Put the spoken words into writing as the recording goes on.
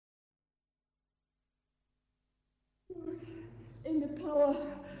in the power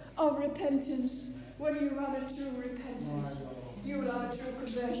of repentance. When you have a true repentance, you will have a true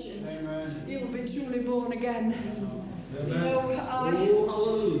conversion. Amen. You will be truly born again. Amen. You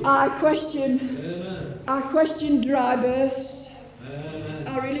know, I question dry births. Amen.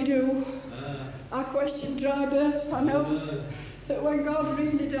 I really do. I question dry births. I know that when God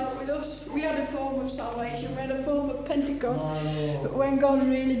really dealt with us, we had a form of salvation, we had a form of Pentecost. But when God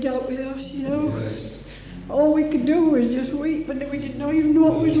really dealt with us, you know, all we could do was just weep, and we didn't even know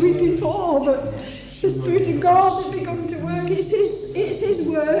what we was weeping for. But the Spirit of God has begun to work. It's His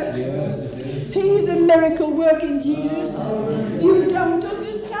work. He's a miracle working Jesus. You don't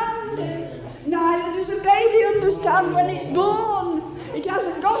understand it. Neither does a baby understand when it's born. It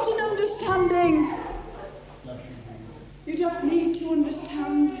hasn't got an understanding. You don't need to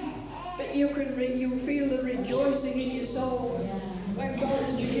understand, but you feel the rejoicing in your soul when God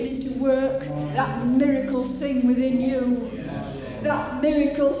is beginning to work that miracle thing within you. That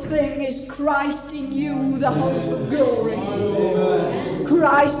miracle thing is Christ in you, the hope of glory.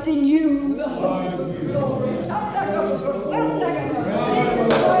 Christ in you, the hope of glory.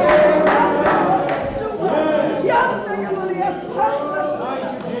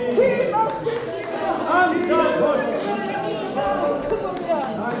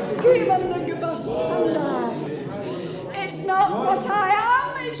 It's not what I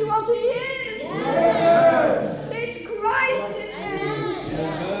am, it's what He is. It's Christ in me.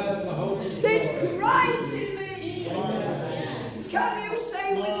 It's Christ in me. Can you say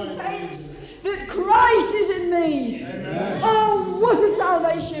with the saints that Christ is in me? Oh, what a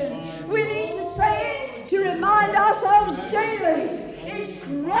salvation. We need to say it to remind ourselves daily. It's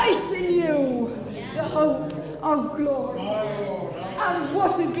Christ in you, the hope of glory. And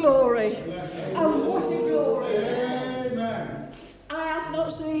what a glory! And what a glory! I have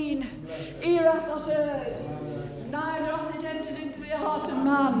not seen, ear hath not heard, neither hath it entered into the heart of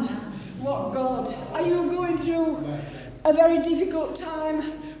man. What God? Are you going through a very difficult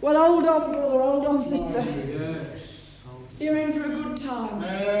time? Well, hold on, brother, hold on, sister. You're in for a good time.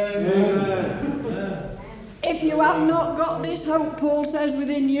 If you have not got this hope, Paul says,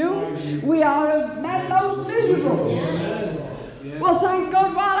 within you, we are of men most miserable. Well, thank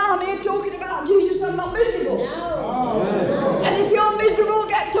God while I'm here talking about Jesus, I'm not miserable. And if you're miserable,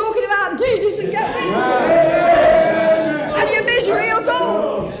 get talking about Jesus and get miserable. And your misery will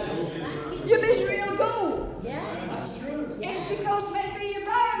go. Your misery will go. It's because maybe you're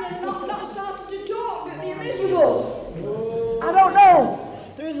barren and not started to talk that you're miserable. I don't know.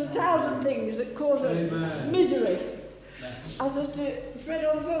 There's 1,000 things that cause us misery. I said to Fred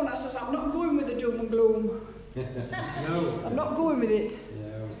on the phone, I said, I'm not going with the doom and gloom. No. I'm not going with it.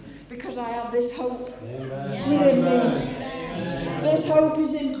 No. Because I have this hope within me. This hope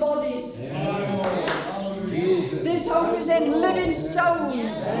is in bodies. This hope is in living stones.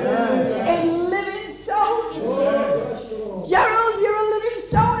 In living stones. Gerald, you're a living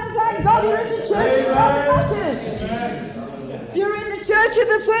stone, and thank God you're in the church of God Matters. You're in the church of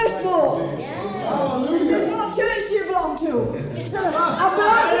the firstborn. This is what church do you belong to? I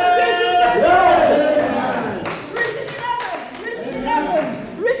belong to the church of the firstborn.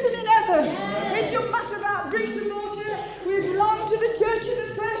 Written in heaven. It don't matter about bricks and mortar. We belong to the church of the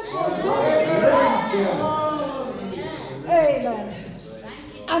firstborn. Amen.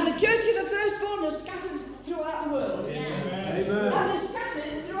 And the church of the firstborn is scattered throughout the world. And they're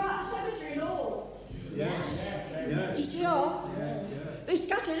scattered throughout the cemetery and all. You see all? They're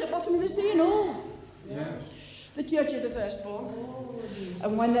scattered at the bottom of the sea and all. The church of the firstborn.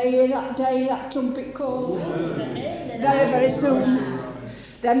 And when they hear that day, that trumpet call, very, very soon,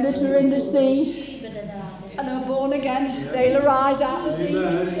 them that are in the sea and are born again, they'll arise out of the sea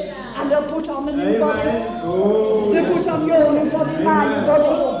and they'll put on a new body. They'll put on your new body, my new body.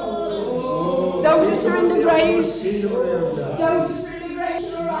 Those that are in the graves, those that are in the graves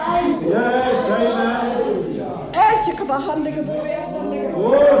will arise. You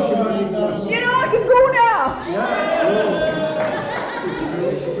know, I can go now.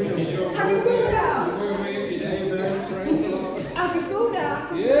 I can go now. I can go now.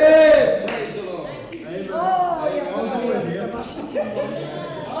 Yes, praise the Lord. Oh,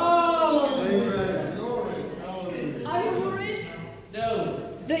 are you worried? No.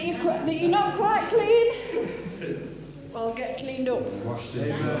 That you're not quite clean? Well, get cleaned up.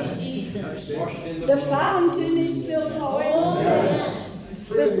 The fountain is still flowing.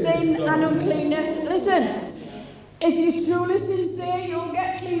 The sin and uncleanness. Listen, if you're truly sincere, you'll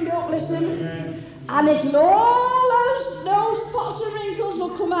get cleaned up. Listen, and it'll all those spots and wrinkles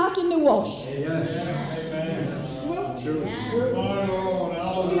will come out in the wash. You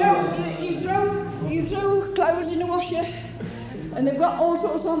know, you throw clothes in the washer. And they've got all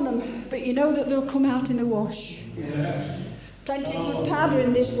sorts on them, but you know that they'll come out in the wash. Yeah. Plenty of good powder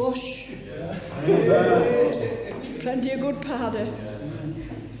in this wash. Plenty of good powder.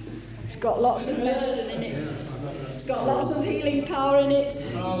 It's got lots of medicine in it. It's got lots of healing power in it.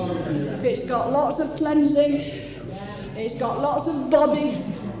 It's got lots of cleansing. It's got lots of body.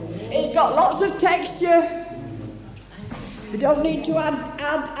 It's got lots of texture. You don't need to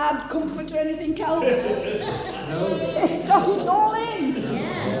add comfort or anything else. It's got it all in.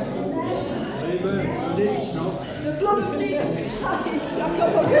 The blood of Jesus Christ.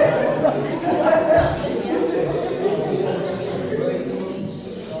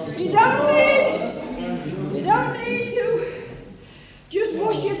 You don't need to just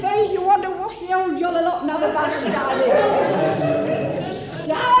wash your face. You want to wash the old jolly lot and have a bath and dive in.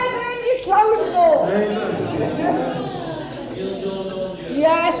 Dive in, your clothes and all.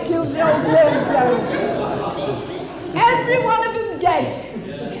 Yes, kills the old germ, Joe. Every one of them dead.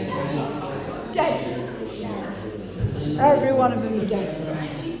 Dead. Every one of them dead.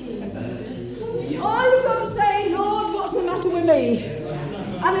 All you've got to say, Lord, what's the matter with me?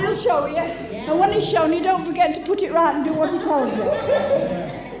 And he'll show you. And when he's shown you, don't forget to put it right and do what he tells you.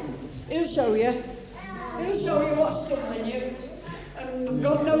 He'll show you. He'll show you what's stumbling you. And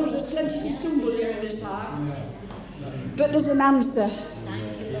God knows there's plenty to stumble you in this time. But there's an answer.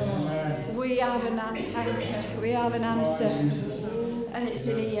 We have an answer. We have an answer. And it's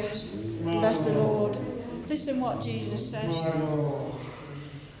in here. Bless the Lord. Listen what Jesus says.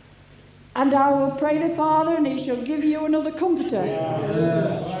 And I will pray the Father, and he shall give you another comforter.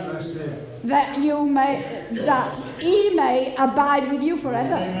 That he may abide with you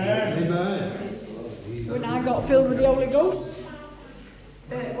forever. Amen. When I got filled with the Holy Ghost,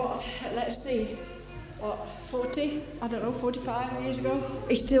 45 years ago,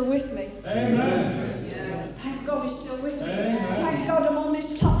 he's still with me. Amen. Thank God he's still with me. Thank God I'm on this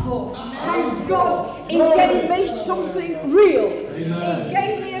platform. Thank God he gave me something real. He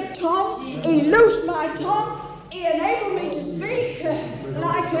gave me a tongue. He loosed my tongue. He enabled me to speak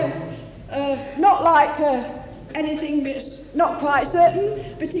not like anything that's not quite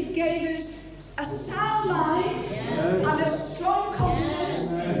certain, but he gave us a sound mind and a strong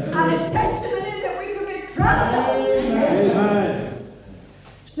confidence and a testimony that we could be proud of. Amen.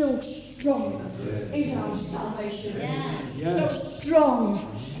 So strong is our salvation. So strong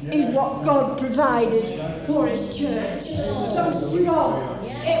is what God provided for his church. So strong.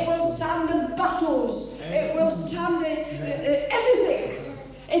 It will stand the battles. It will stand everything.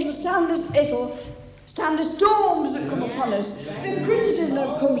 It'll stand the storms that come upon us, the criticism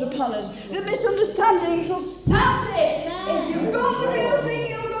that comes upon us, the misunderstanding. It'll stand it. If you've got the real thing,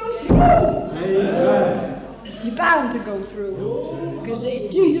 you'll go through. Amen. You're bound to go through, because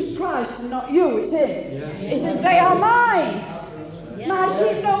it's Jesus Christ and not you, it's him. It says, they are mine. My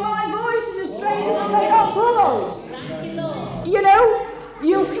sheep know my voice, and the stranger they don't follow. You know,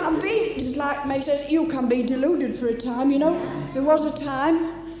 you can be, just like May says, you can be deluded for a time, you know. There was a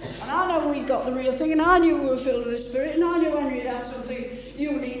time, and I know we'd got the real thing, and I knew we were filled with the Spirit, and I knew Henry had something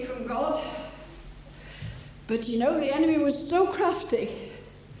unique from God. But you know, the enemy was so crafty.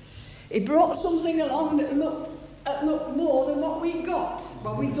 He brought something along that looked more than what we got.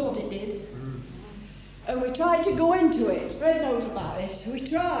 Well, we thought it did. And we tried to go into it. Fred knows about it. We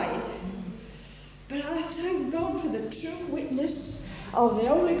tried. But I thank God for the true witness of the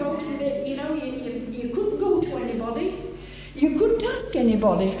Holy Ghost within. You know, you couldn't go to anybody. You couldn't ask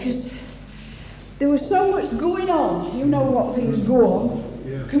anybody, because there was so much going on. You know what things go on.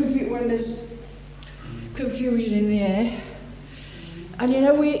 When there's confusion in the air. And you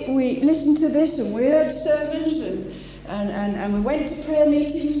know, we listened to this, and we heard sermons, and we went to prayer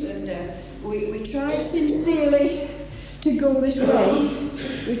meetings, and we tried sincerely to go this way.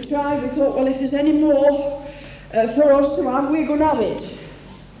 We thought, well, if there's any more for us to have, we're going to have it.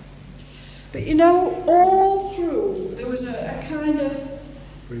 But you know, all through, there was a kind of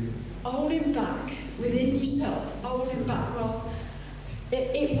holding back within yourself, holding back. Well,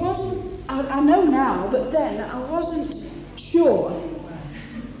 it wasn't, I know now, but then I wasn't sure.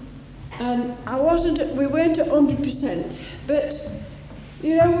 And we weren't at 100%, but,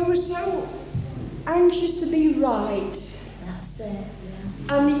 you know, we were so anxious to be right. That's it,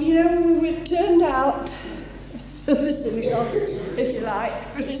 yeah. And, you know, we were turned out, the silly song, if you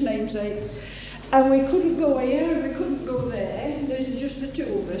like, for his namesake, and we couldn't go here and we couldn't go there. There's just the two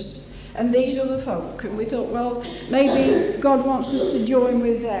of us and these other folk, and we thought, well, maybe God wants us to join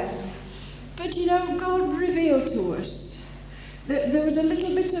with them. But, you know, God revealed to us that there was a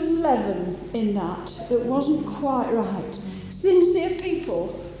little bit of leaven in that wasn't quite right. Sincere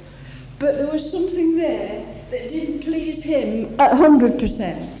people but there was something there that didn't please him at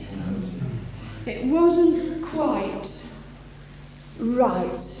 100%. It wasn't quite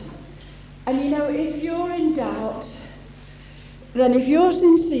right. And you know, if you're in doubt, then if you're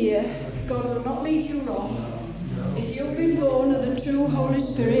sincere, God will not lead you wrong. If you've been born of the true Holy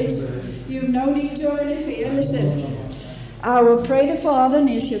Spirit, you've no need to have any fear. Listen, I will pray the Father, and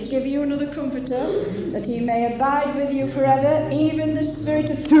he shall give you another comforter, that he may abide with you forever, even the Spirit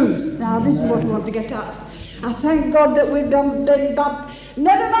of truth. Now, this is what I want to get at. I thank God that we've been baptized.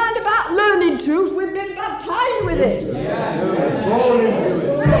 Never mind about learning truth, we've been baptized with it.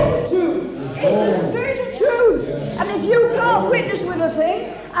 It's the Spirit of truth. And if you can't witness with a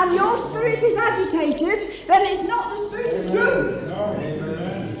thing, and your spirit is agitated, then it's not the Spirit of truth.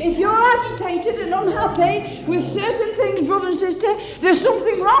 If you're agitated and unhappy with certain things, brother and sister, there's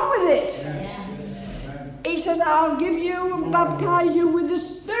something wrong with it. He says, I'll give you and baptize you with the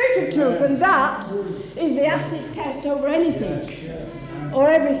Spirit of truth, and that is the acid test over anything or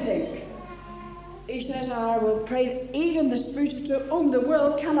everything. He says, I will pray even the Spirit of truth, whom the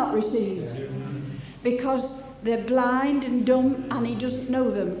world cannot receive, because they're blind and dumb, and he doesn't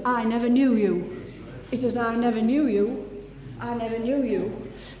know them. I never knew you. He says, I never knew you. I never knew you.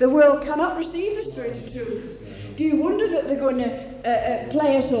 The world cannot receive the Spirit of truth. Do you wonder that they're going to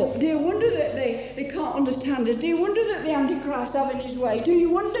play us up? Do you wonder that they can't understand us? Do you wonder that the Antichrist having his way? Do you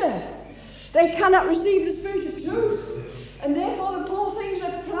wonder? They cannot receive the Spirit of truth. And therefore the poor things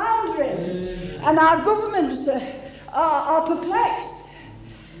are floundering. And our governments are perplexed.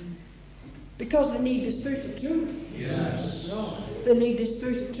 Because they need the Spirit of truth. Yes. They need the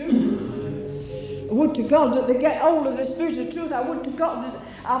Spirit of truth. I would to God that they get hold of the Spirit of truth. I would to God that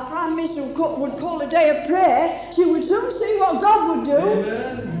our Prime Minister would call a day of prayer. She would soon see what God would do.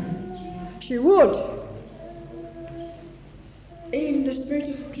 Amen. She would. Even the Spirit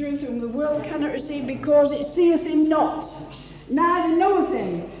of truth whom the world cannot receive, because it seeth him not, neither knoweth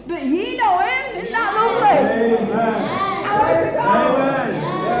him. But ye know him. Isn't that lovely? Amen.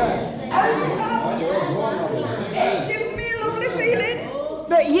 It gives me a lovely feeling.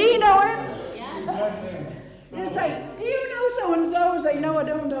 But ye know him. They say, do you know so-and-so? I say, no, I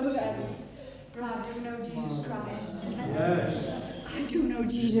don't know them. But I do know Jesus Christ. Yes. I do know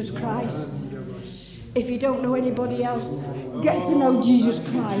Jesus Christ. If you don't know anybody else, get to know Jesus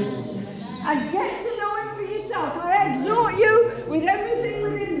Christ. And get to know him for yourself. I exhort you with everything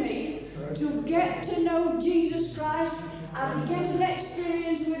within me to get to know Jesus Christ and get an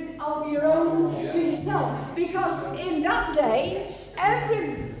experience of your own for yourself. Because in that day,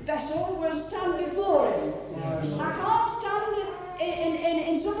 every vessel will stand before him. I can't stand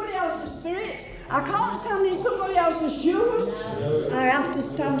in somebody else's spirit. I can't stand in somebody else's shoes. I have to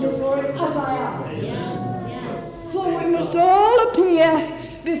stand before him as I am. For we must all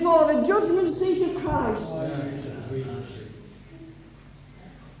appear before the judgment seat of Christ.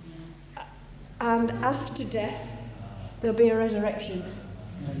 And after death, there'll be a resurrection.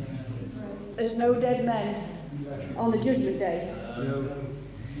 There's no dead men on the judgment day.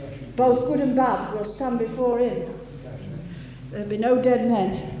 Both good and bad will stand before him. There'll be no dead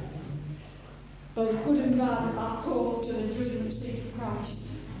men. Both good and bad are called to the judgment seat of Christ.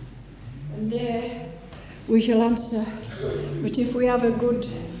 And there we shall answer. But if we have a good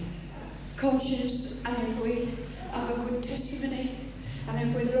conscience, and if we have a good testimony, and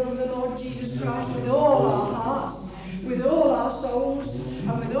if we love the Lord Jesus Christ with all our hearts, with all our souls,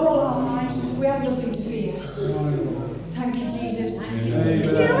 and with all our minds, we have nothing to fear. Thank you, Jesus. Amen.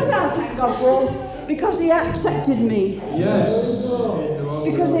 You know what I thank God for? Because he accepted me. Yes.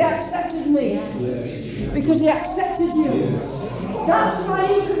 Because he accepted me. Yes. Because he accepted you. That's why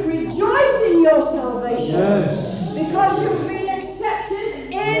you can rejoice in your salvation. Yes. Because you've been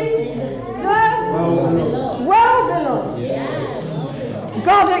accepted in the well-beloved. Yes.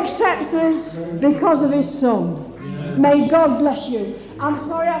 God accepts us because of his Son. May God bless you. I'm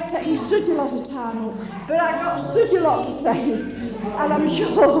sorry I've taken such a lot of time up, but I've got such a lot to say, and I'm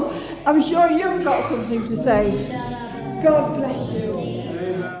sure you've got something to say. God bless you.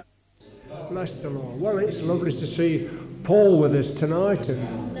 Amen. Bless the Lord. Well, it's lovely to see Paul with us tonight,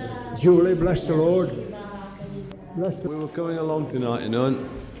 and Julie, bless the Lord. Bless the... We were coming along tonight,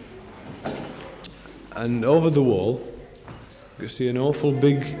 and over the wall, you see an awful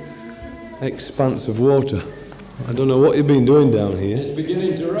big expanse of water. I don't know what you've been doing down here. It's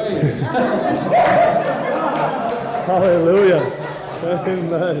beginning to rain. Hallelujah.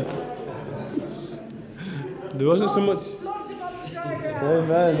 Amen. There wasn't so much...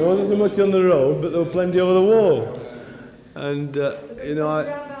 Amen. There wasn't so much on the road, but there were plenty over the wall. And,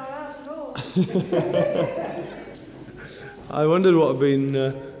 I wondered what had been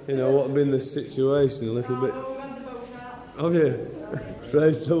you know, what had been the situation a little bit. Oh, ran the boat out. Oh yeah,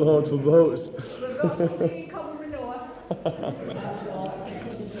 praise the Lord for boats. We've got something in common with Noah.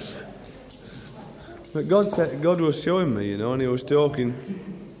 But God was showing me, you know, and He was talking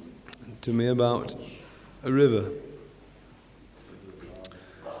to me about a river.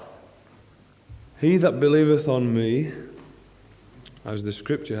 He that believeth on me, as the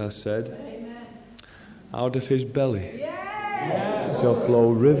Scripture has said, Amen. out of his belly Yes. shall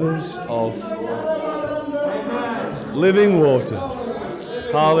flow rivers of living water.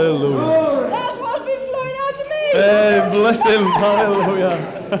 Hallelujah. That's what's been flowing out of me. Hey, bless Him. Hallelujah.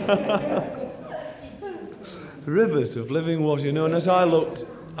 Rivers of living water, you know, and as I looked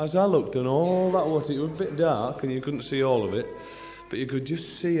and all that water, it was a bit dark and you couldn't see all of it, but you could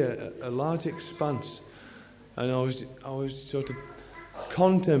just see a large expanse. And I was sort of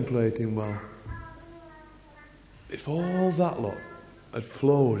contemplating, well, if all that lot had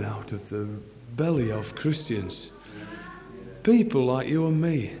flowed out of the belly of Christians, people like you and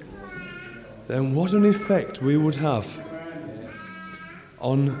me, then what an effect we would have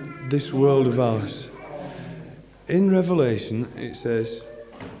on this world of ours. In Revelation it says,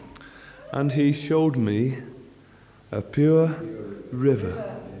 and He showed me a pure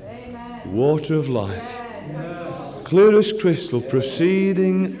river, water of life, clear as crystal,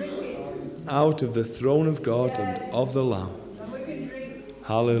 proceeding out of the throne of God and of the Lamb.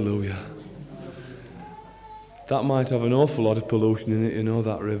 Hallelujah. That might have an awful lot of pollution in it, you know,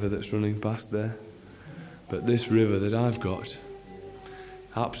 that river that's running past there. But this river that I've got,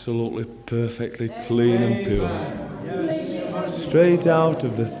 absolutely perfectly clean and pure. Straight out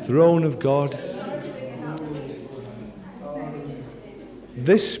of the throne of God.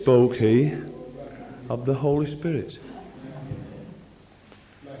 This spoke He of the Holy Spirit.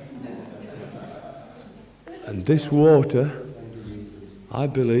 And this water, I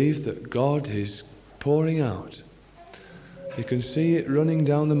believe that God is pouring out. You can see it running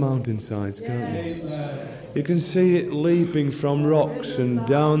down the mountainsides, can't you? You can see it leaping from rocks and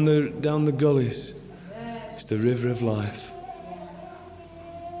down the gullies. It's the river of life.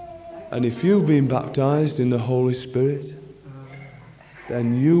 And if you've been baptized in the Holy Spirit,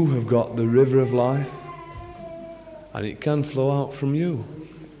 then you have got the river of life, and it can flow out from you.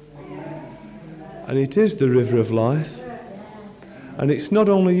 And it is the river of life, and it's not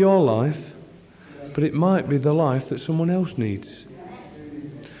only your life, but it might be the life that someone else needs.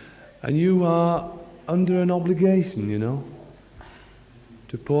 And you are under an obligation, you know,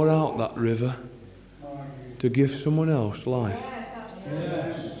 to pour out that river to give someone else life.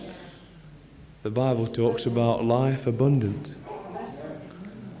 The Bible talks about life abundant,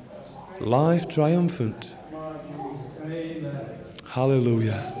 life triumphant.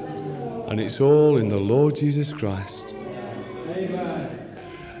 Hallelujah. And it's all in the Lord Jesus Christ.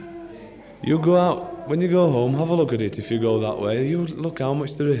 You go out, when you go home, have a look at it if you go that way. You look how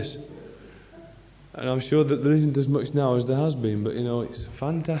much there is. And I'm sure that there isn't as much now as there has been, but you know, it's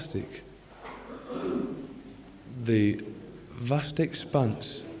fantastic. The vast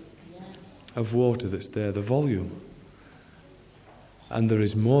expanse of water that's there, the volume. And there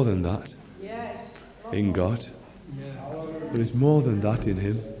is more than that in God. There is more than that in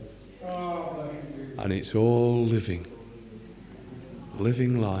Him. And it's all living.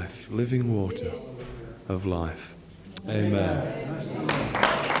 Living life, living water of life. Amen.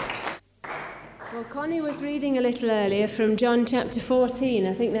 Well, Connie was reading a little earlier from John chapter 14.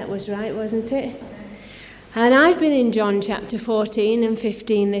 I think that was right, wasn't it? And I've been in John chapter 14 and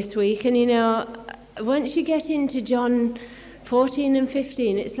 15 this week. And you know, once you get into John 14 and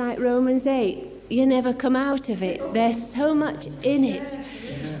 15, it's like Romans 8. You never come out of it. There's so much in it.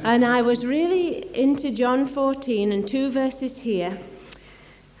 And I was really into John 14 and 2 verses here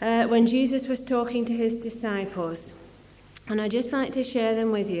when Jesus was talking to His disciples. And I'd just like to share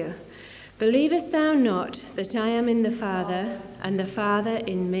them with you. Believest thou not that I am in the Father, and the Father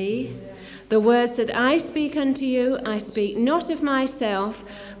in me? The words that I speak unto you, I speak not of myself,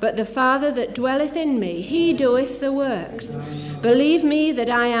 but the Father that dwelleth in me, He doeth the works. Believe me that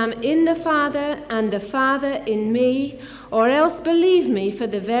I am in the Father, and the Father in me, or else believe me for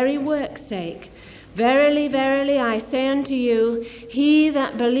the very work's sake. Verily, verily, I say unto you, he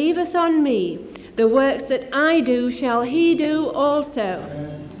that believeth on me, the works that I do shall he do also.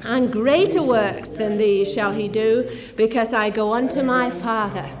 And greater works than these shall he do, because I go unto my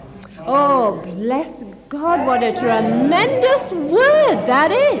Father. Oh, bless God, what a tremendous word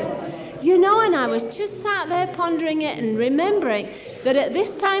that is. You know, and I was just sat there pondering it and remembering that at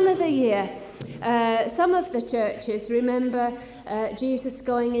this time of the year, some of the churches remember Jesus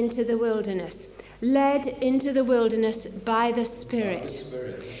going into the wilderness. led into the wilderness by the Spirit.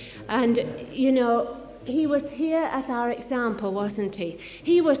 And, you know, he was here as our example, wasn't he?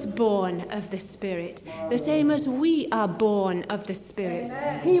 He was born of the Spirit, the same as we are born of the Spirit.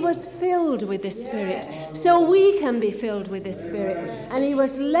 He was filled with the Spirit, so we can be filled with the Spirit. And he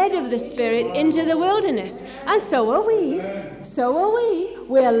was led of the Spirit into the wilderness. And so are we. So are we.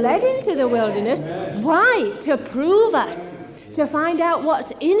 We're led into the wilderness. Why? To prove us, to find out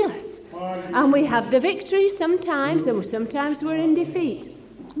what's in us. And we have the victory sometimes, and sometimes we're in defeat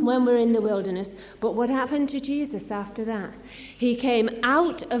when we're in the wilderness. But what happened to Jesus after that? He came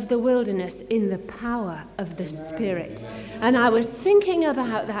out of the wilderness in the power of the Spirit. And I was thinking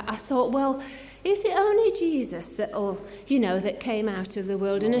about that. I thought, well, is it only Jesus that came out of the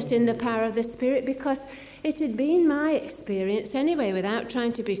wilderness in the power of the Spirit? Because it had been my experience anyway, without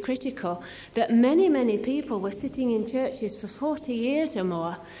trying to be critical, that many, many people were sitting in churches for 40 years or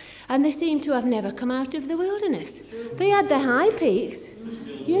more, and they seem to have never come out of the wilderness. They had their high peaks,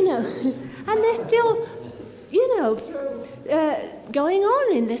 and they're still, going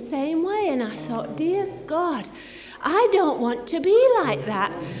on in the same way. And I thought, dear God, I don't want to be like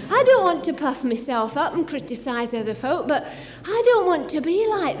that. I don't want to puff myself up and criticise other folk, but I don't want to be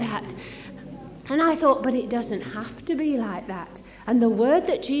like that. And I thought, but it doesn't have to be like that. And the word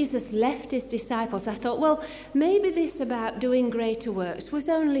that Jesus left his disciples, I thought, well, maybe this about doing greater works was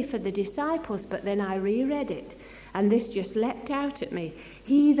only for the disciples, but then I reread it, and this just leapt out at me.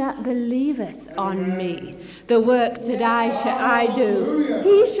 He that believeth on me, the works that I do,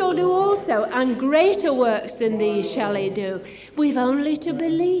 he shall do also, and greater works than these shall he do. We've only to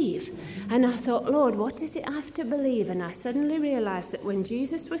believe. And I thought, Lord, what does it have to believe? And I suddenly realised that when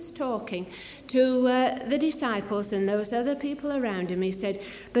Jesus was talking to the disciples and those other people around him, he said,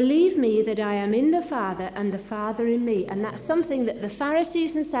 believe me that I am in the Father and the Father in me. And that's something that the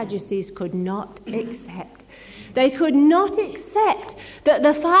Pharisees and Sadducees could not accept. They could not accept that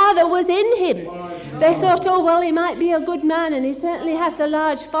the Father was in him. They thought, oh, well, he might be a good man and he certainly has a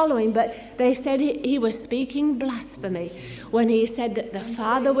large following, but they said he was speaking blasphemy when he said that the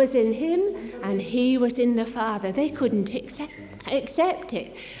Father was in him and he was in the Father. They couldn't accept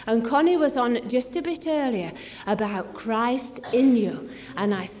it. And Connie was on just a bit earlier about Christ in you,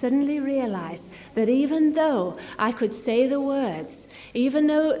 and I suddenly realised that even though I could say the words, even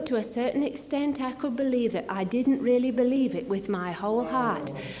though to a certain extent I could believe it, I didn't really believe it with my whole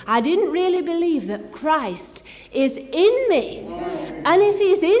heart. I didn't really believe that Christ is in me. And if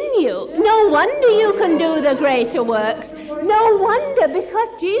he's in you, no wonder you can do the greater works. No wonder, because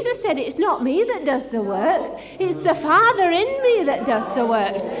Jesus said it's not me that does the works, it's the Father in me that does the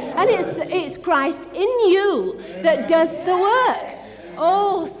works. And it's Christ in you that does the work.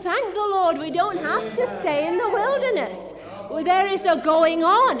 Oh, thank the Lord, we don't have to stay in the wilderness. There is a going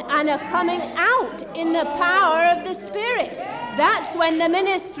on and a coming out in the power of the Spirit. That's when the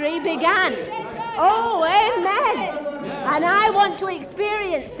ministry began. Oh, amen. And I want to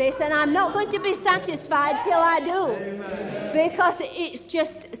experience this, and I'm not going to be satisfied till I do. Because it's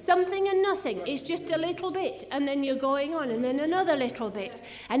just something and nothing. It's just a little bit, and then you're going on, and then another little bit.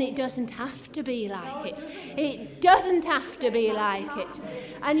 And it doesn't have to be like it. It doesn't have to be like it.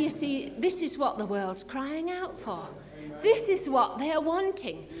 And you see, this is what the world's crying out for. This is what they're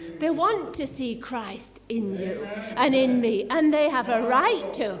wanting. They want to see Christ in you and in me, and they have a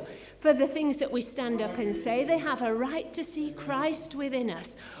right to. For the things that we stand up and say, they have a right to see Christ within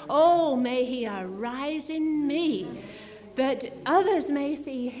us. Oh, may he arise in me, that others may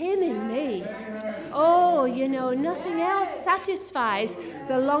see him in me. Oh, nothing else satisfies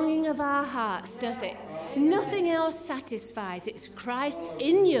the longing of our hearts, does it? Nothing else satisfies. It's Christ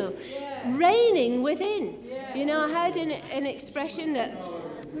in you, reigning within. I heard an expression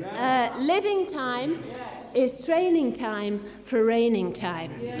that living time is training time for reigning time.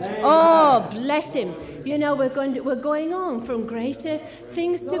 Oh, bless him. We're going on from greater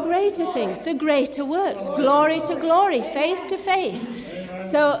things to greater things, to greater works, glory to glory, faith to faith.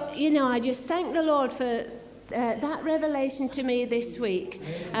 So, I just thank the Lord for that revelation to me this week.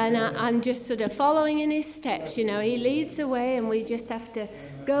 And I'm just sort of following in his steps. He leads the way, and we just have to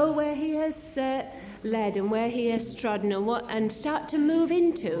go where he has led and where he has trodden, and start to move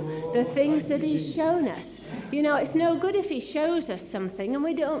into the things that he's shown us. It's no good if he shows us something and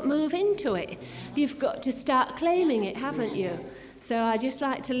we don't move into it. You've got to start claiming it, haven't you? So I just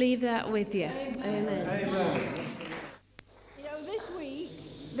like to leave that with you. Amen. Amen.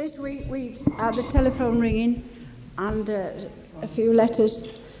 This week we've had the telephone ringing and a few letters,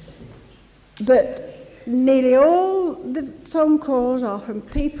 but nearly all the phone calls are from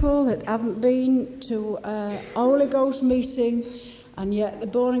people that haven't been to a Holy Ghost meeting and yet they're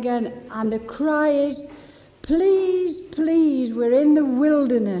born again, and the cry is, please, please, we're in the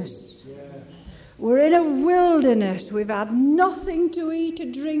wilderness. Yeah. We're in a wilderness. We've had nothing to eat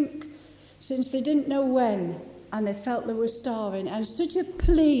or drink since they didn't know when, and they felt they were starving. And such a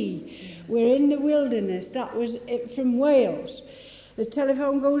plea, we're in the wilderness. That was it from Wales. The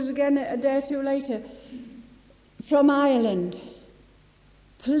telephone goes again a day or two later from Ireland.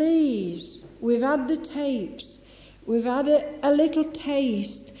 Please, we've had the tapes. We've had a little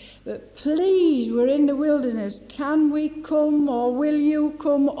taste. But please, we're in the wilderness. Can we come, or will you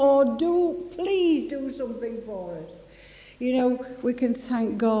come, or please do something for us? You know, we can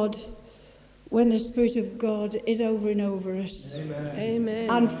thank God when the Spirit of God is over and over us. Amen. Amen.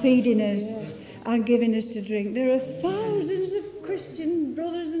 And feeding us. Yes. And giving us to drink. There are thousands of Christian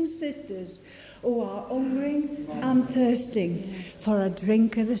brothers and sisters who are hungering and thirsting for a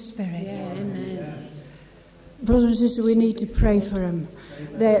drink of the Spirit. Yeah, amen. Brothers and sisters, we need to pray for them.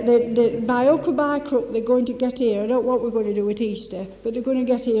 They, by hook or by crook, they're going to get here. I don't know what we're going to do at Easter, but they're going to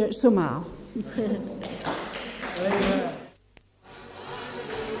get here somehow. Amen.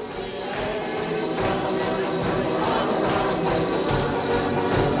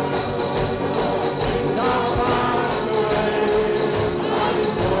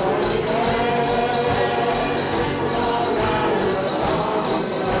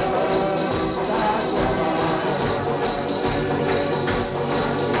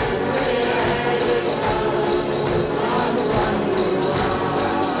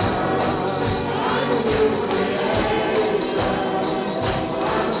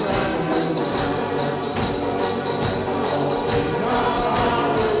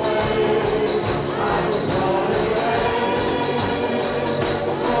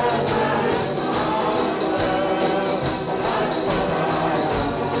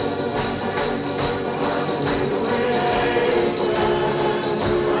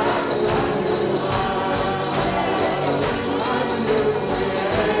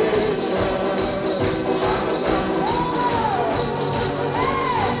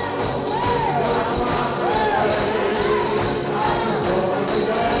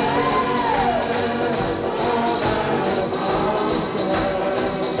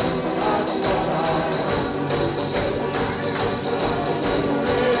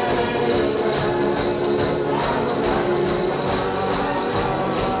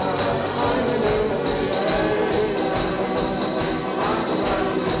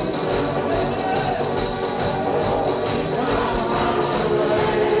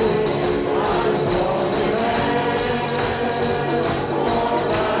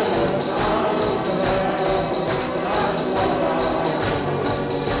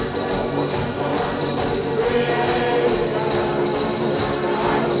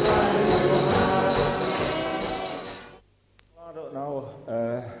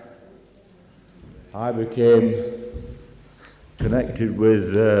 I became connected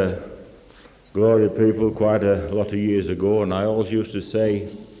with Glory People quite a lot of years ago, and I always used to say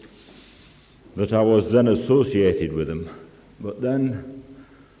that I was then associated with them. But then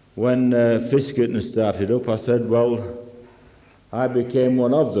when Fiskitten started up, I said, well, I became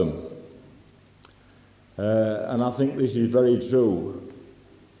one of them. And I think this is very true.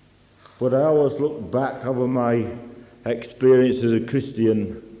 But I always look back over my experience as a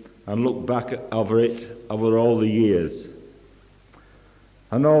Christian and look back over all the years.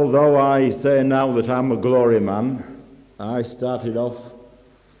 And although I say now that I'm a glory man, I started off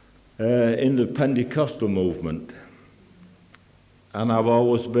in the Pentecostal movement. And I've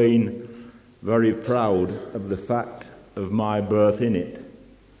always been very proud of the fact of my birth in it.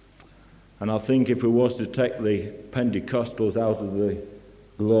 And I think if we was to take the Pentecostals out of the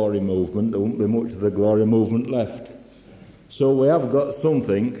glory movement, there wouldn't be much of the glory movement left. So we have got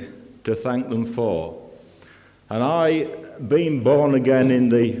something to thank them for. And I, being born again in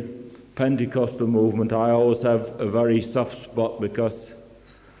the Pentecostal movement, I always have a very soft spot because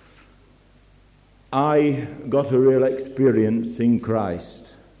I got a real experience in Christ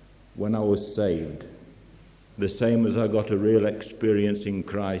when I was saved. The same as I got a real experience in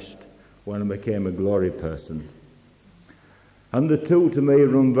Christ when I became a glory person. And the two to me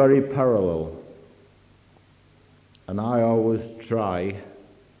run very parallel. And I always try,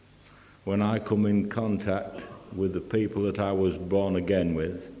 when I come in contact with the people that I was born again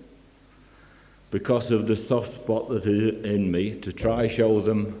with, because of the soft spot that is in me, to try show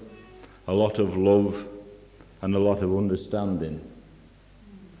them a lot of love and a lot of understanding.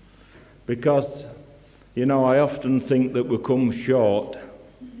 Because, you know, I often think that we come short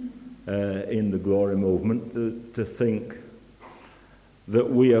in the glory movement to think that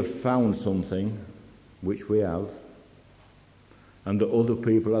we have found something, which we have, and that other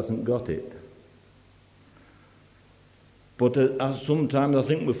people hasn't got it. But sometimes I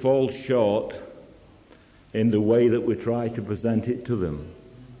think we fall short in the way that we try to present it to them,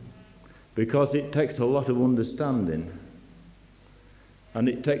 because it takes a lot of understanding, and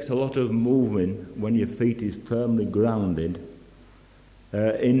it takes a lot of moving when your feet is firmly grounded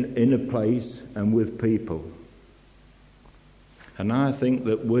in a place and with people. And I think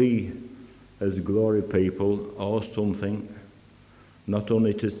that we as Glory people owe something not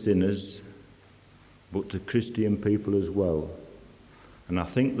only to sinners but to Christian people as well. And I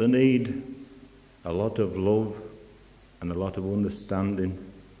think they need a lot of love and a lot of understanding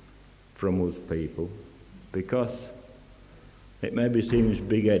from us people, because it maybe seems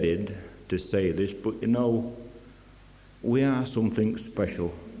big-headed to say this, but you know, we are something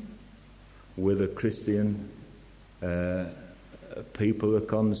special with a Christian people are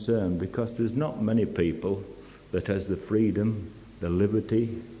concerned, because there's not many people that has the freedom, the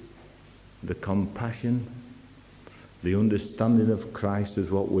liberty, the compassion, the understanding of Christ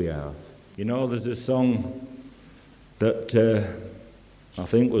as what we have. You know, there's a song that I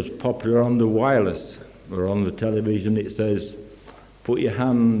think was popular on the wireless or on the television. It says, "Put your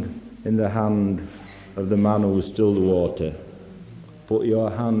hand in the hand of the man who stilled the water. Put your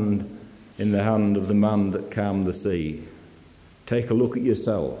hand in the hand of the man that calmed the sea. Take a look at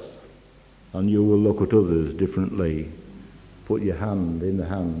yourself, and you will look at others differently. Put your hand in the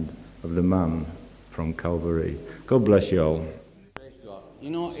hand of the man from Calvary." God bless you all. Praise God. You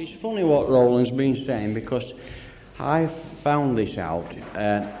know, it's funny what Roland's been saying, because I found this out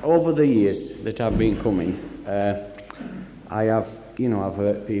over the years that I've been coming. I have, I've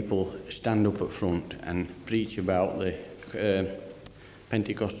heard people stand up at front and preach about the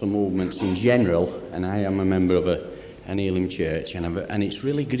Pentecostal movements in general, and I am a member of an Elim church, and it's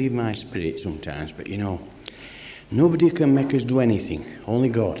really grieved my spirit sometimes. But nobody can make us do anything, only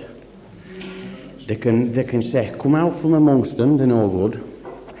God. They can say, "Come out from amongst them, they're no good."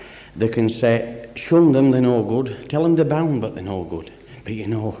 They can say, "Shun them, they're no good. Tell them they're bound, but they're no good." But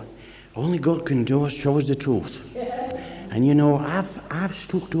only God can show us the truth. And I've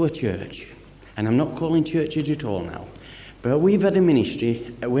stuck to a church, and I'm not calling churches at all now, but we've had a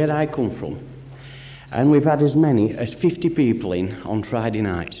ministry where I come from, and we've had as many as 50 people in on Friday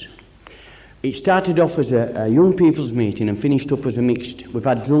nights. It started off as a young people's meeting and finished up as a mixed. We've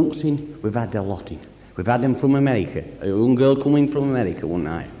had drunks in, we've had a lot in. We've had them from America, a young girl coming from America one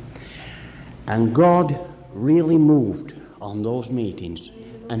night. And God really moved on those meetings,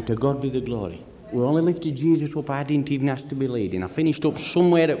 and to God be the glory. We only lifted Jesus up, I didn't even ask to be leading. I finished up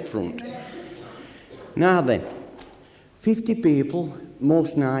somewhere up front. Now then, 50 people,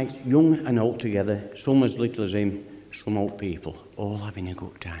 most nights, young and old together, some as little as him, some old people, all having a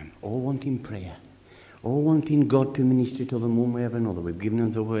good time, all wanting prayer, all wanting God to minister to them one way or another. We've given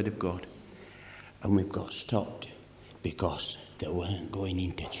them the word of God, and we've got stopped because they weren't going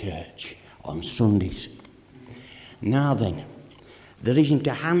into church on Sundays. Now then, there isn't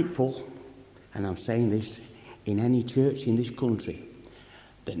a handful, and I'm saying this, in any church in this country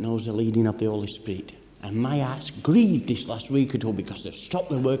that knows the leading of the Holy Spirit. And my heart's grieved this last week or two because they've stopped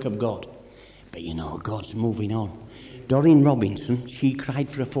the work of God. But God's moving on. Doreen Robinson, she cried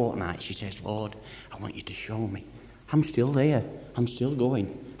for a fortnight. She says, "Lord, I want you to show me." I'm still there. I'm still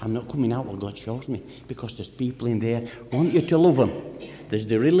going. I'm not coming out while God shows me, because there's people in there who want you to love them. There's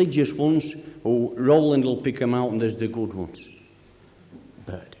the religious ones who Roland will pick them out, and there's the good ones.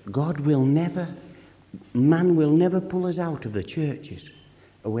 But man will never pull us out of the churches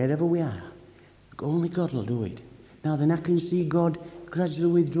or wherever we are. Only God will do it. Now then, I can see God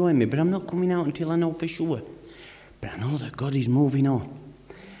gradually withdrawing me, but I'm not coming out until I know for sure. But I know that God is moving on.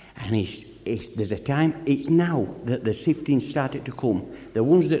 And there's a time, it's now that the sifting started to come. The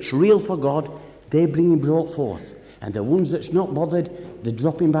ones that's real for God, they're being brought forth. And the ones that's not bothered, they're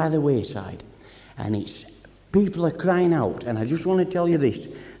dropping by the wayside. And people are crying out. And I just want to tell you this,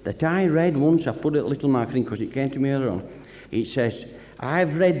 that I read once, I put a little marking because it came to me earlier on. It says,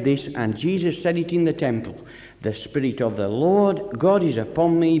 "I've read this, and Jesus said it in the temple. The Spirit of the Lord God is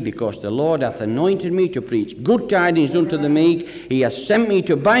upon me, because the Lord hath anointed me to preach good tidings unto the meek. He has sent me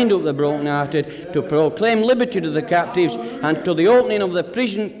to bind up the brokenhearted, to proclaim liberty to the captives, and to the opening of the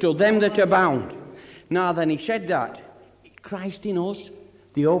prison to them that are bound." Now then, he said that. Christ in us,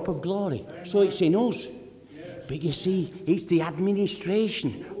 the hope of glory. So it's in us. But you see, it's the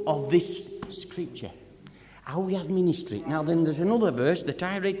administration of this scripture. How we administer it. Now then, there's another verse that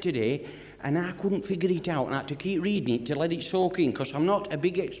I read today, and I couldn't figure it out, and I had to keep reading it to let it soak in, because I'm not a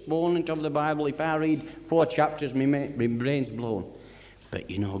big exponent of the Bible. If I read 4 chapters, my brain's blown. But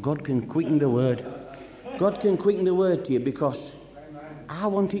God can quicken the word. God can quicken the word to you, because I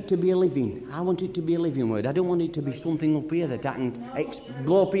want it to be a living. I want it to be a living word. I don't want it to be something up here that I can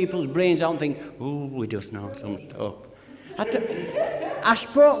blow people's brains out and think, oh, we just know some stuff. I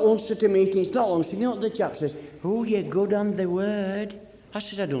spoke once at a meeting, it's not long, so you know what the chap says, oh, you're good on the word. I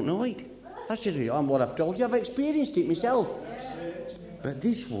says, I don't know it. I says, I'm what I've told you, I've experienced it myself. But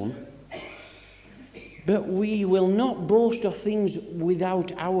this one, but we will not boast of things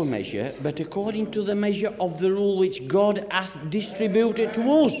without our measure, but according to the measure of the rule which God hath distributed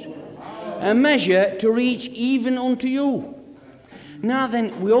to us, a measure to reach even unto you. Now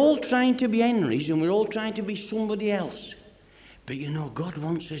then, we're all trying to be Henrys and we're all trying to be somebody else. But you know, God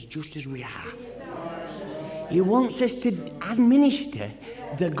wants us just as we are. He wants us to administer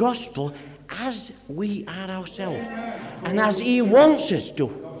the gospel as we are ourselves and as He wants us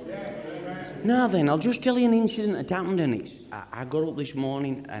to. Now then, I'll just tell you an incident that happened, and I got up this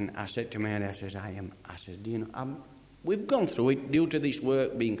morning and I said to Mary, I says, do you know, we've gone through it due to this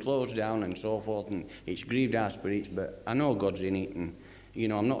work being closed down and so forth, and it's grieved our spirits, but I know God's in it, and you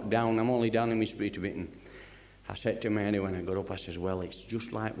know, I'm not down, I'm only down in my spirit a bit. And I said to Mary when I got up, I says, well, it's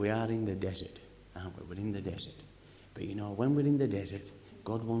just like we are in the desert, aren't we? We're in the desert. But you know, when we're in the desert,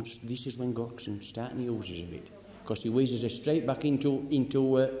 God wants, this is when God can start and uses of it. Because He whizzes us straight back into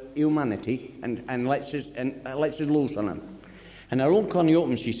humanity and lets us loose on them. And our own Connie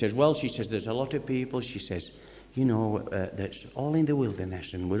Upton, she says, there's a lot of people, she says, you know, that's all in the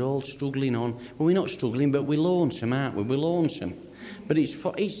wilderness and we're all struggling on. Well, we're not struggling, but we're lonesome, aren't we? We're lonesome. But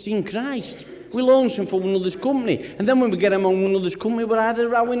it's in Christ. We're lonesome for one another's company. And then when we get among one another's company, we're either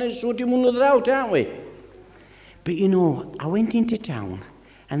rowing and sorting one another out, aren't we? But you know, I went into town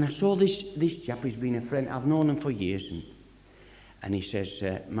and I saw this chap. He's been a friend. I've known him for years. And he says,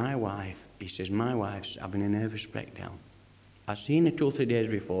 my wife's having a nervous breakdown. I've seen her 2 or 3 days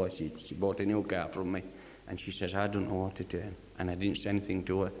before. She bought a new car from me. And she says, I don't know what to turn. And I didn't say anything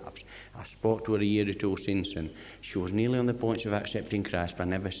to her. I spoke to her a year or two since, and she was nearly on the point of accepting Christ, but I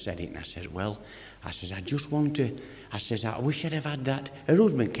never said it. And I says, I wish I'd have had that. Her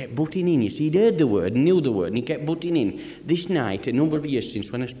husband kept butting in. You see, he'd heard the word, knew the word, and he kept butting in. This night, a number of years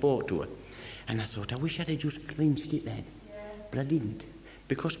since when I spoke to her. And I thought, I wish I'd have just clinched it then. But I didn't.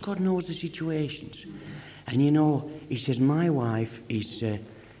 Because God knows the situations. And you know, he says, my wife is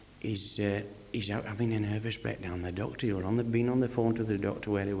out having a nervous breakdown. The doctor, you were been on the phone to the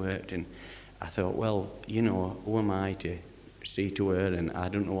doctor where he worked, and I thought, well, you know, who am I to see to her, and I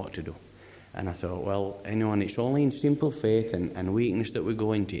don't know what to do. And I thought, well, you know, and it's only in simple faith and weakness that we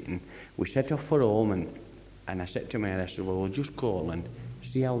go into it. And we set off for home, and I said to Mary, I said, well, we'll just call and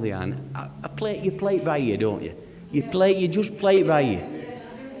see how they are. And you play it by ear, don't you? You just play it by ear.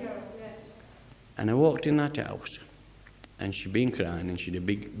 And I walked in that house, and she'd been crying, and she'd the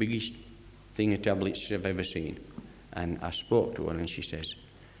biggest thing of tablets I've ever seen. And I spoke to her, and she says,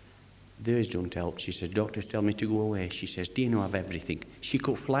 theirs don't help. She says, doctors tell me to go away. She says, do you know I've everything? She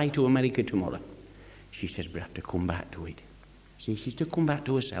could fly to America tomorrow. She says, but I have to come back to it. See, she's to come back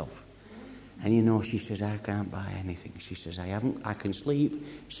to herself. And you know, she says, I can't buy anything. She says, I can sleep.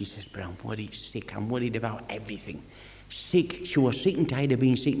 She says, but I'm worried sick. I'm worried about everything. Sick. She was sick and tired of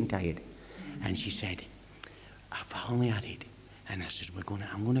being sick and tired. And she said, I've finally had it. And I says,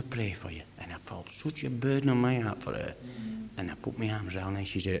 I'm going to pray for you. And I felt such a burden on my heart for her. And I put my arms around her, and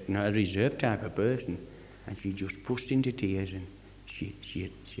she's not a reserved type of person. And she just pushed into tears, and she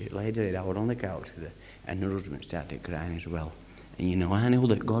laid her head out on the couch with her. And her husband started crying as well. And you know, I knew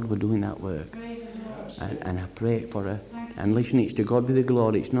that God was doing that work. And I prayed for her. And listen, it's to God be the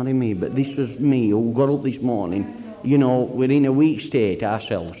glory. It's not in me. But this was me who got up this morning. You know, we're in a weak state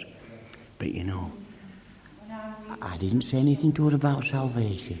ourselves. But you know, I didn't say anything to her about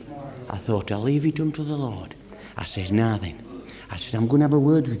salvation. I thought, I'll leave it unto the Lord. I says, now then. I says, I'm going to have a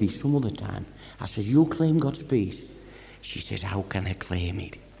word with you some other time. I says, you claim God's peace. She says, how can I claim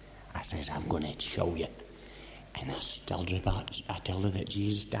it? I says, I'm going to show you. And I tell her that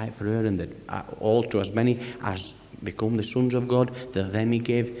Jesus died for her, and that all to as many as become the sons of God, that them He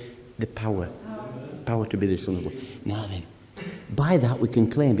gave the power to be the son of God. Now then, by that we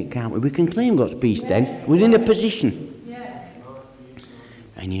can claim it, can't we? We can claim God's peace then. We're in a position.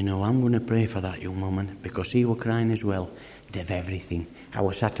 And you know, I'm going to pray for that young woman, because he was crying as well. They've everything. I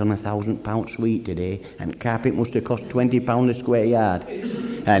was sat on a £1,000 suite today, and carpet must have cost £20 a square yard.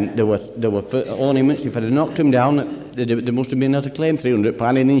 And there were ornaments. If I'd have knocked them down, there must have been enough to claim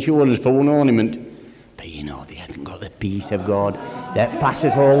 £300 in insurance for one ornament. But you know, they hadn't got the peace of God that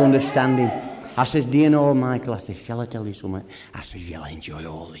passes all understanding. I says, do you know, Michael, I says, shall I tell you something? I says, you'll enjoy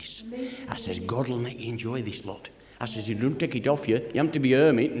all this. I says, God will make you enjoy this lot. I says, you don't take it off you. You have to be a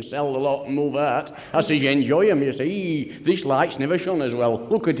hermit and sell the lot and move out. I says, you enjoy them. You say, this light's never shone as well.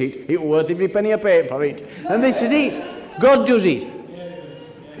 Look at it. It worth every penny I paid for it. And this is it. God does it.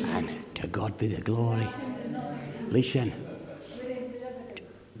 And to God be the glory. Listen.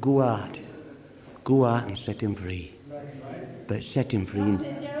 Go out and set him free. But set him free.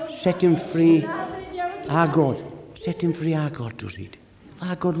 Set him free. Our God. Set him free. Our God does it.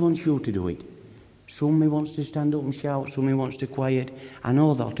 Our God wants you to do it. Somebody wants to stand up and shout. Somebody wants to quiet. I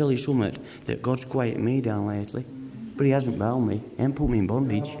know that I'll tell you something, that God's quieted me down lately. But he hasn't bound me. He hasn't put me in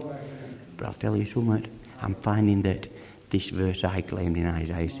bondage. But I'll tell you something. I'm finding that this verse I claimed in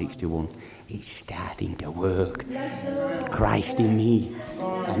Isaiah 61, it's starting to work. Christ in me.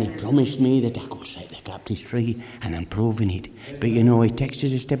 And he promised me that I could set the captives free, and I'm proving it. But you know, he takes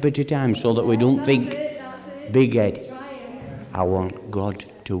us a step at a time so that we don't think big head. I want God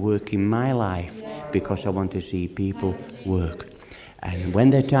to work in my life because I want to see people work. And when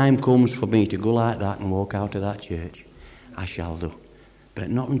the time comes for me to go like that and walk out of that church, I shall do. But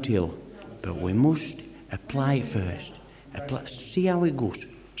not until. But we must apply it first. See how it goes.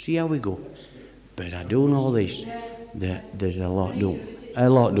 See how we go. But I do know this, that there's a lot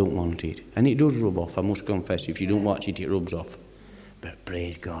don't want it. And it does rub off, I must confess. If you don't watch it, it rubs off. But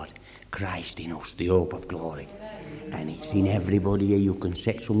praise God, Christ in us, the hope of glory. And it's in everybody here. You can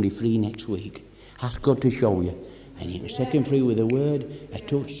set somebody free next week. Ask God to show you. And you can set him free with a word, a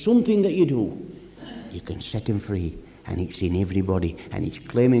touch, something that you do. You can set him free. And it's in everybody. And it's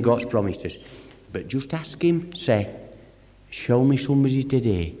claiming God's promises. But just ask him, say, show me somebody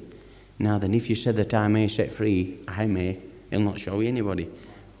today. Now then, if you said that I may set free, I may. He'll not show you anybody.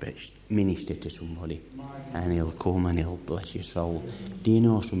 But minister to somebody. And he'll come and he'll bless your soul. Do you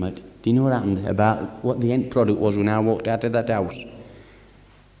know something? Do you know what happened about what the end product was when I walked out of that house?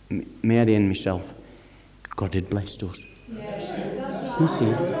 Mary and myself, God had blessed us. You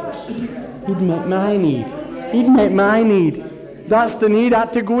see, he'd met my need. He'd met my need. That's the need. I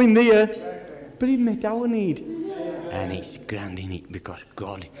had to go in there. But he'd met our need. And he's granting it because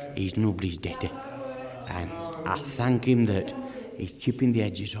God is nobody's debtor. And I thank him that he's chipping the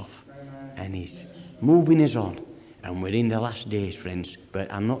edges off. And he's moving us on. And we're in the last days, friends. But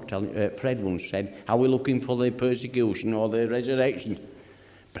I'm not telling Fred once said, are we looking for the persecution or the resurrection?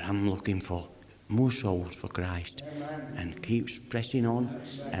 But I'm looking for more souls for Christ. And keeps pressing on.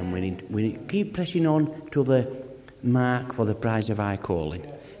 And we keep pressing on to the mark for the prize of high calling.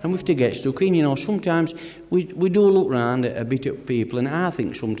 And we have to get stuck in. You know, sometimes we do look round a bit at people. And I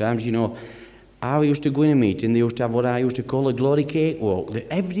think sometimes, you know, I used to go in a meeting, they used to have what I used to call a glory cakewalk. That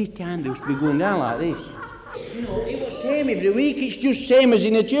every time they used to be going down like this. You know, it was same every week, it's just same as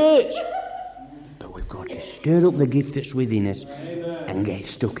in a church. But we've got to stir up the gift that's within us and get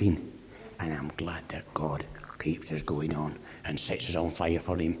stuck in. And I'm glad that God keeps us going on and sets us on fire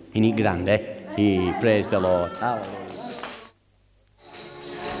for him. Isn't it grand, eh? Praise the Lord. Hallelujah.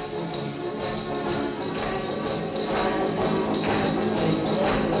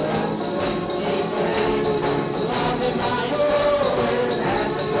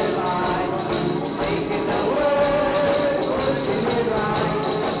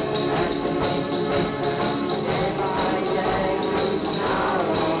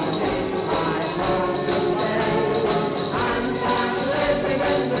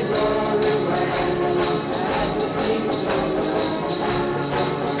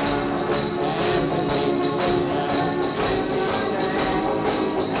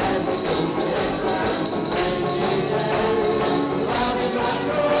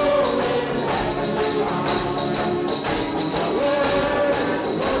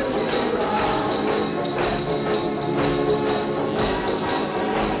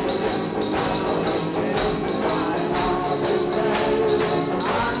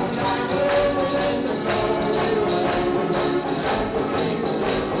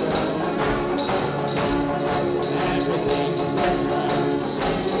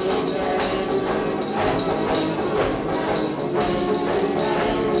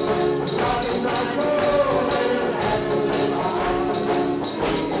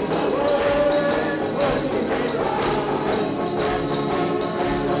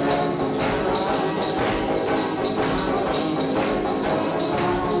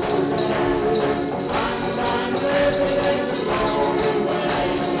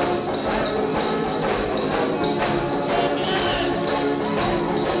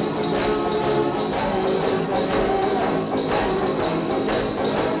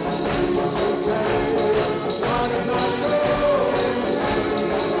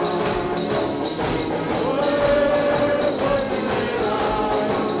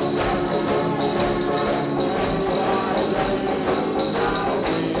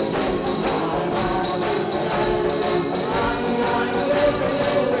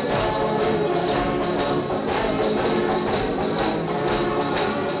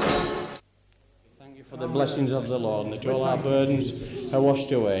 the blessings of the Lord and that all our burdens are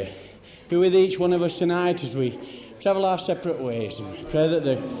washed away. Be with each one of us tonight as we travel our separate ways, and pray that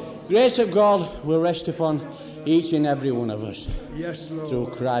the grace of God will rest upon each and every one of us. Yes, Lord.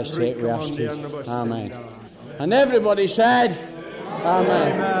 Through Christ's sake we ask it. Amen. And everybody said,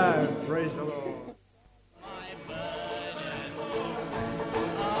 Amen. Amen. Praise the Lord.